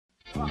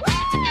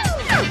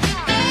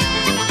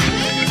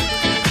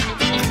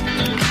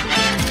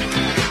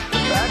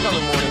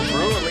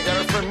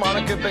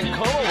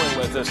Bencuomo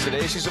with us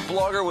today. She's a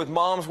blogger with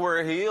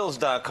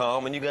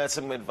momswearheels.com, and you got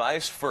some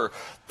advice for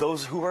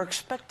those who are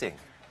expecting.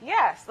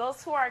 Yes,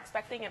 those who are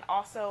expecting, and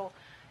also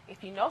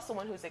if you know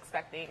someone who's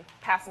expecting,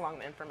 pass along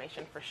the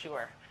information for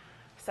sure.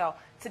 So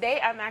today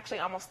I'm actually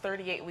almost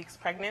 38 weeks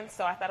pregnant,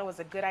 so I thought it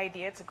was a good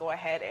idea to go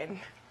ahead and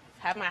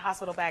have my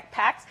hospital bag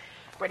packed,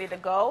 ready to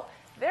go.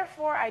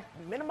 Therefore, I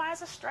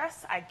minimize the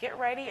stress, I get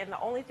ready, and the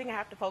only thing I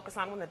have to focus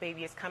on when the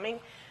baby is coming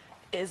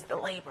is the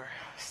labor.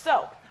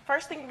 So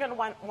first thing you're going to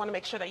want to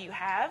make sure that you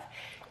have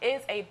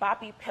is a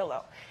boppy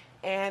pillow.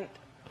 And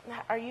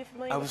are you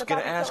familiar with the boppy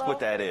pillow? I was going to ask what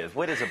that is.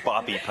 What is a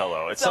boppy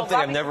pillow? It's so something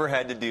I've never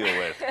had to deal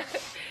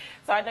with.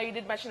 So I know you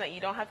did mention that you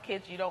don't have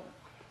kids,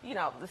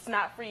 it's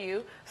not for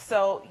you.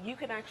 So you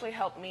can actually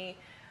help me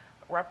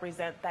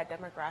represent that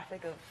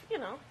demographic of,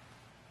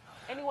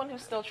 anyone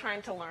who's still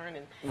trying to learn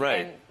and,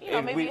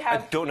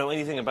 I don't know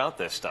anything about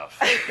this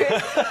stuff.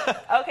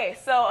 Okay,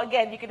 so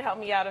again, you can help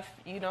me out if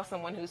you know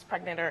someone who's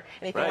pregnant or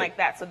anything like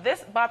that. So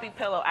this boppy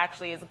pillow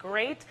actually is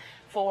great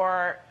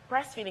for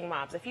breastfeeding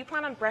moms. If you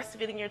plan on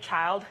breastfeeding your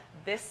child,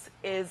 this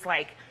is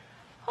like,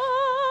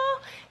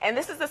 and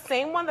this is the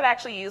same one that I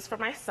actually use for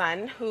my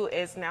son, who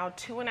is now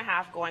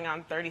 2.5 going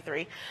on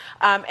 33.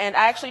 And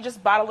I actually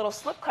just bought a little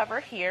slip cover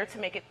here to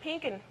make it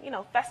pink and,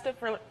 festive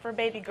for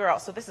baby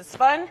girls. So this is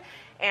fun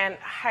and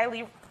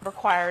highly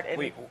required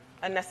and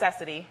a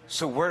necessity.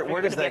 So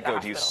where does that go?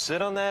 Do you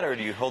sit on that, or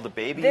do you hold the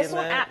baby this in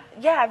one, that?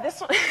 This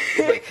one,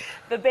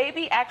 the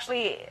baby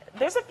actually,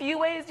 there's a few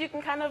ways you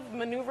can kind of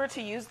maneuver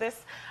to use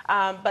this,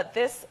 but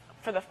this,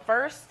 for the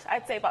first,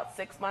 I'd say about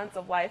 6 months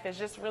of life, is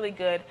just really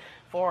good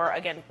for,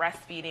 again,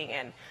 breastfeeding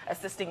and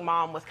assisting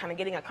mom with kind of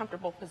getting a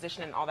comfortable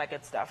position and all that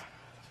good stuff.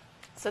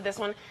 So this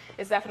one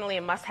is definitely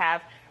a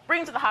must-have.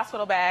 Bring to the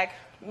hospital bag,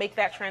 make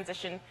that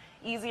transition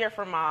easier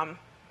for mom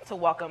to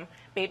welcome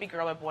baby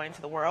girl or boy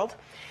into the world.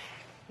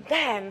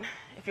 Then,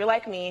 if you're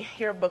like me,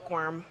 you're a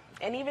bookworm.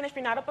 And even if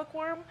you're not a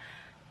bookworm,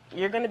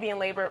 you're going to be in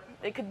labor.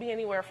 It could be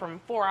anywhere from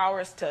 4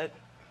 hours to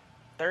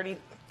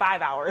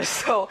 35 hours.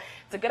 So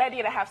it's a good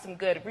idea to have some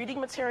good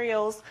reading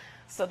materials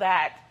so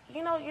that,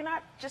 you're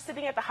not just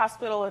sitting at the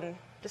hospital and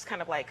just kind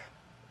of like,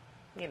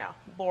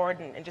 bored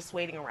and just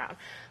waiting around.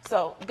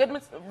 So good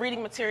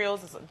reading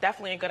materials is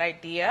definitely a good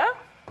idea.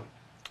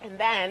 And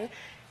then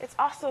it's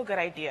also a good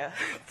idea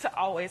to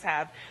always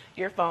have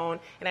your phone.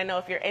 And I know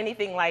if you're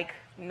anything like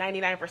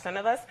 99%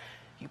 of us,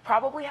 you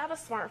probably have a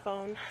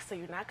smartphone, so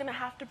you're not going to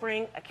have to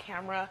bring a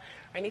camera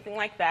or anything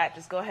like that.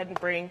 Just go ahead and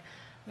bring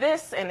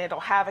this, and it'll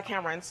have a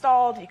camera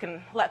installed. You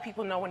can let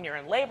people know when you're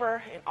in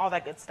labor and all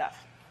that good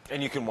stuff.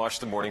 And you can watch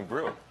the morning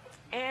brew.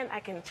 And I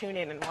can tune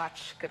in and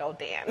watch good old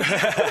Dan.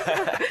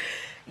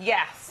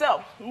 Yeah,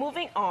 so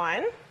moving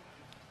on.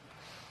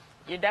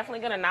 You're definitely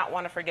going to not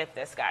want to forget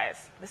this,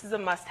 guys. This is a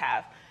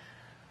must-have.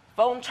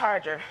 Phone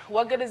charger.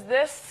 What good is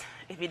this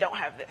if you don't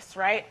have this,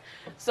 right?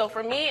 So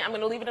for me, I'm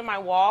going to leave it in my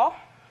wall.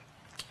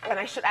 And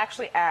I should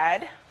actually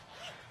add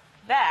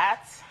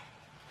that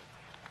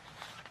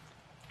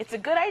it's a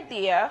good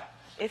idea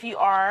if you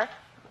are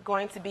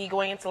going to be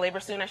going into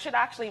labor soon. I should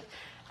actually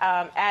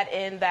add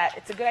in that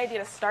it's a good idea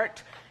to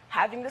start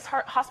having this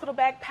hospital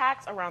bag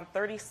packed around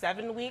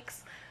 37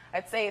 weeks.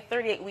 I'd say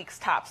 38 weeks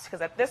tops,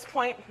 because at this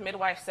point,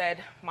 midwife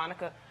said,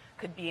 Monica,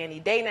 could be any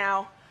day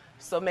now,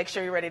 so make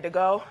sure you're ready to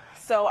go.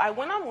 So I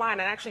went online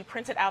and actually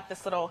printed out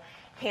this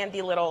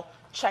handy little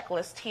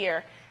checklist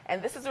here,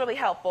 and this is really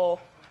helpful.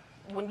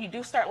 When you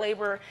do start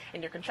labor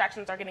and your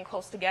contractions are getting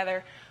close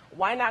together,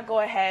 why not go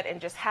ahead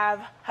and just have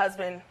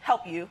husband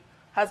help you?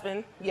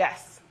 Husband,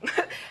 yes.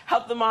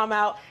 Help the mom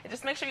out, and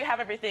just make sure you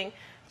have everything.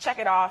 Check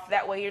it off.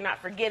 That way you're not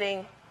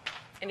forgetting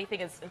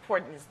anything as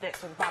important as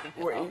this with boppy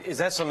pillow. Is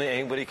that something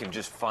anybody can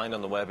just find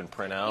on the web and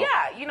print out?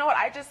 Yeah, you know what?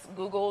 I just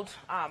Googled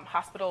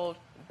hospital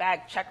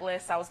bag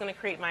checklists. I was going to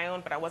create my own,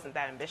 but I wasn't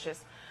that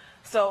ambitious.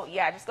 So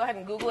yeah, just go ahead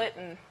and Google it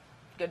and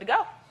good to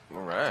go.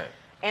 All right.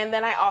 And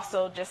then I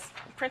also just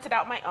printed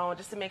out my own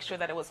just to make sure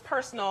that it was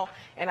personal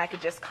and I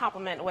could just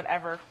compliment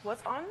whatever was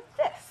on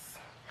this.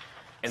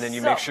 And then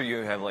you make sure you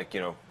have,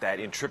 that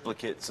in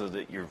triplicate so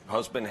that your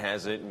husband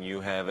has it and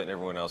you have it and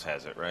everyone else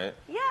has it, right?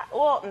 Yeah,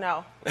 well,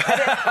 no.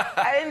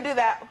 I didn't do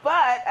that.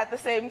 But at the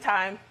same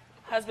time,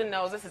 husband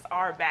knows this is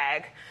our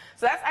bag.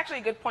 So that's actually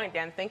a good point,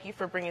 Dan. Thank you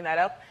for bringing that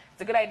up.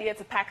 It's a good idea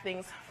to pack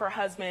things for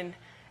husband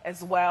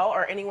as well,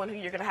 or anyone who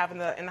you're going to have in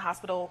the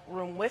hospital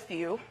room with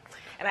you.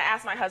 And I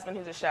asked my husband,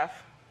 who's a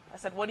chef, I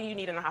said, what do you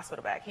need in a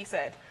hospital bag? He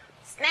said,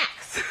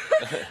 snacks.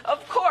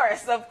 Of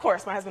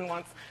course, my husband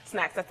wants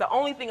snacks. That's the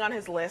only thing on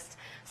his list.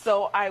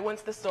 So I went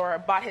to the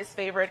store, bought his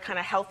favorite kind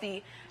of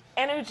healthy,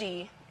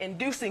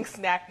 energy-inducing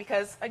snack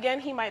because,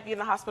 again, he might be in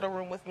the hospital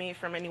room with me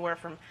from anywhere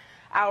from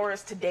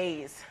hours to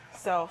days.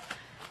 So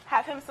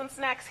have him some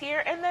snacks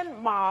here. And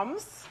then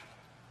moms,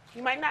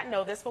 you might not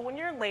know this, but when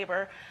you're in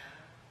labor,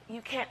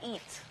 you can't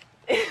eat.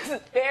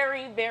 It's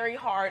very, very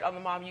hard on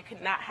the mom. You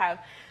cannot have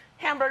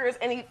hamburgers,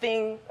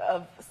 anything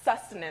of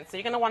sustenance. So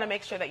you're going to want to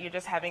make sure that you're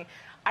just having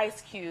ice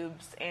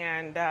cubes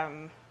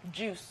and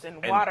juice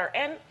and water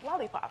and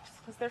lollipops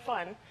because they're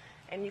fun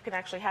and you can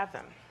actually have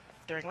them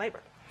during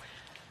labor.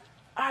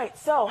 All right,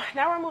 so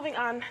now we're moving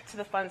on to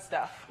the fun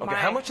stuff. Okay,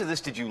 how much of this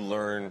did you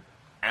learn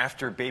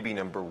after baby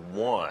number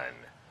 1?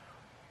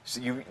 So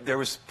there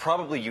was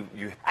probably you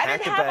I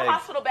packed didn't a have bag. a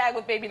hospital bag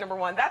with baby number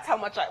 1. That's how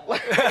much I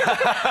learned.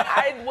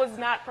 I was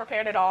not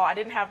prepared at all. I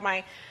didn't have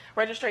my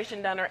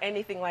registration done or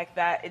anything like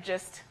that. It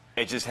just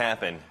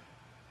happened.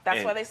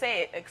 That's why they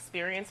say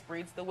experience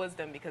breeds the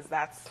wisdom, because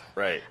that's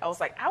right. I was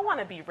like, I want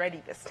to be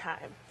ready this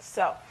time.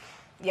 So,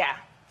 yeah.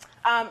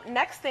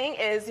 Next thing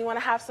is you want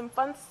to have some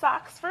fun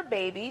socks for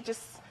baby.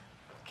 Just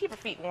keep her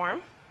feet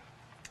warm.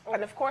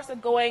 And of course, a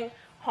going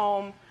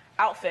home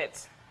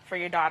outfit for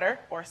your daughter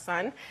or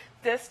son.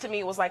 This to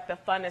me was like the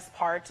funnest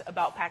part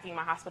about packing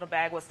my hospital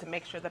bag, was to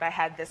make sure that I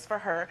had this for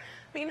her.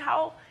 I mean,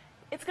 how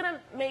it's going to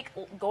make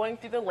going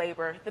through the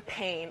labor, the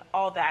pain,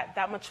 all that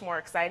much more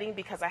exciting,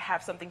 because I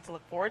have something to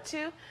look forward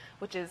to,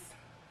 which is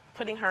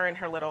putting her in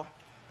her little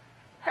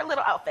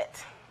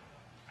outfit.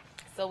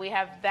 So we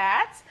have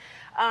that.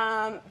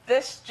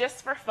 This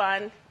just for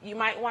fun. You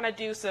might want to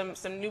do some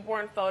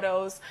newborn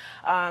photos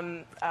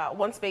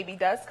once baby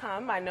does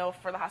come. I know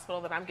for the hospital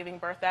that I'm giving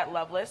birth at,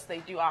 Loveless, they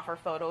do offer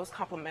photos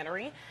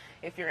complimentary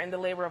if you're in the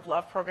Labor of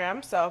Love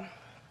program. So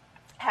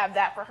have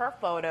that for her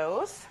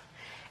photos.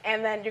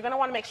 And then you're going to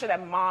want to make sure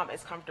that mom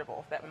is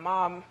comfortable, that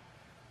mom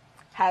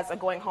has a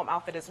going home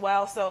outfit as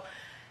well. So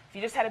if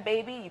you just had a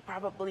baby, you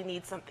probably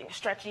need something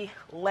stretchy,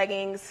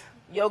 leggings,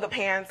 yoga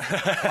pants,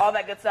 all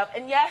that good stuff.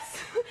 And yes,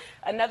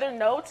 another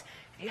note,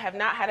 if you have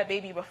not had a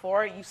baby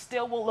before, you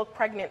still will look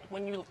pregnant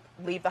when you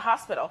leave the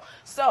hospital.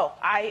 So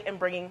I am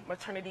bringing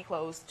maternity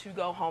clothes to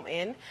go home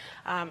in.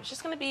 It's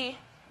just going to be,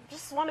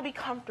 just want to be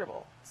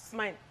comfortable. It's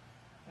my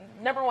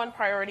 #1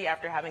 priority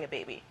after having a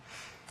baby.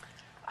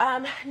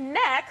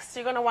 Next,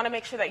 you're going to want to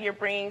make sure that you're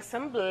bringing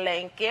some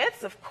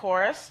blankets, of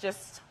course,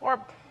 or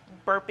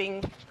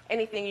burping,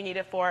 anything you need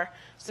it for.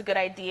 It's a good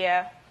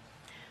idea.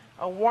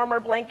 A warmer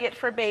blanket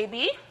for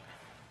baby.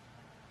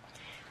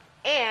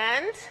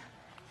 And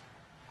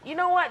you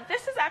know what?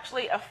 This is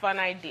actually a fun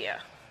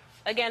idea.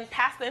 Again,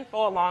 pass the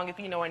info along if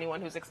you know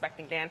anyone who's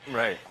expecting Dan.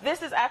 Right.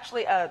 This is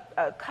actually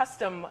a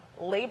custom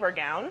labor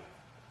gown.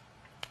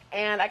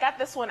 And I got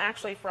this one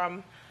actually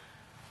from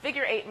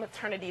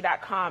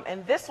figure8maternity.com,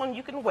 and this one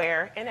you can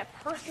wear, and it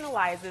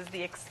personalizes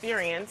the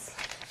experience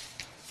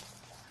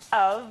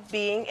of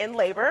being in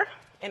labor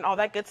and all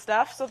that good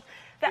stuff. So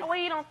that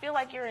way you don't feel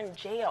like you're in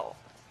jail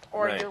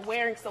or right. you're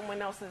wearing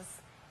someone else's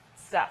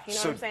stuff. You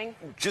know what I'm saying?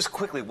 Just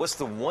quickly, what's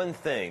the one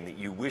thing that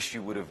you wish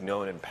you would have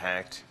known and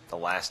packed the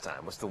last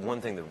time? What's the one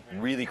thing, the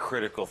really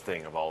critical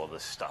thing of all of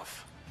this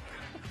stuff?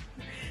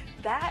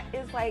 That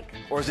is like...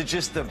 Or is it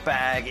just the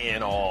bag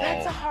and all?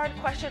 That's a hard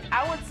question.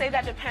 I would say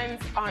that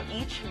depends on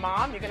each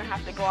mom. You're going to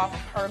have to go off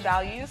of her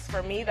values.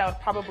 For me, that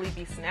would probably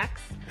be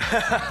snacks.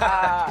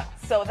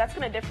 So that's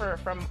going to differ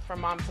from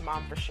mom to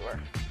mom for sure.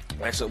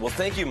 Excellent. Well,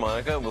 thank you,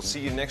 Monica. We'll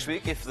see you next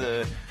week if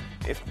the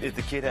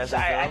kid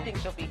hasn't come. I think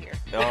she'll be here.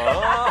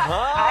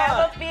 Uh-huh. I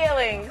have a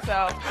feeling,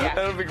 so yeah.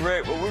 That'll be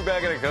great. Well, we're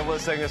back in a couple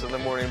of seconds on the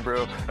Morning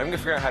Brew. I'm going to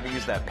figure out how to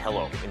use that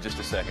pillow in just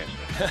a second.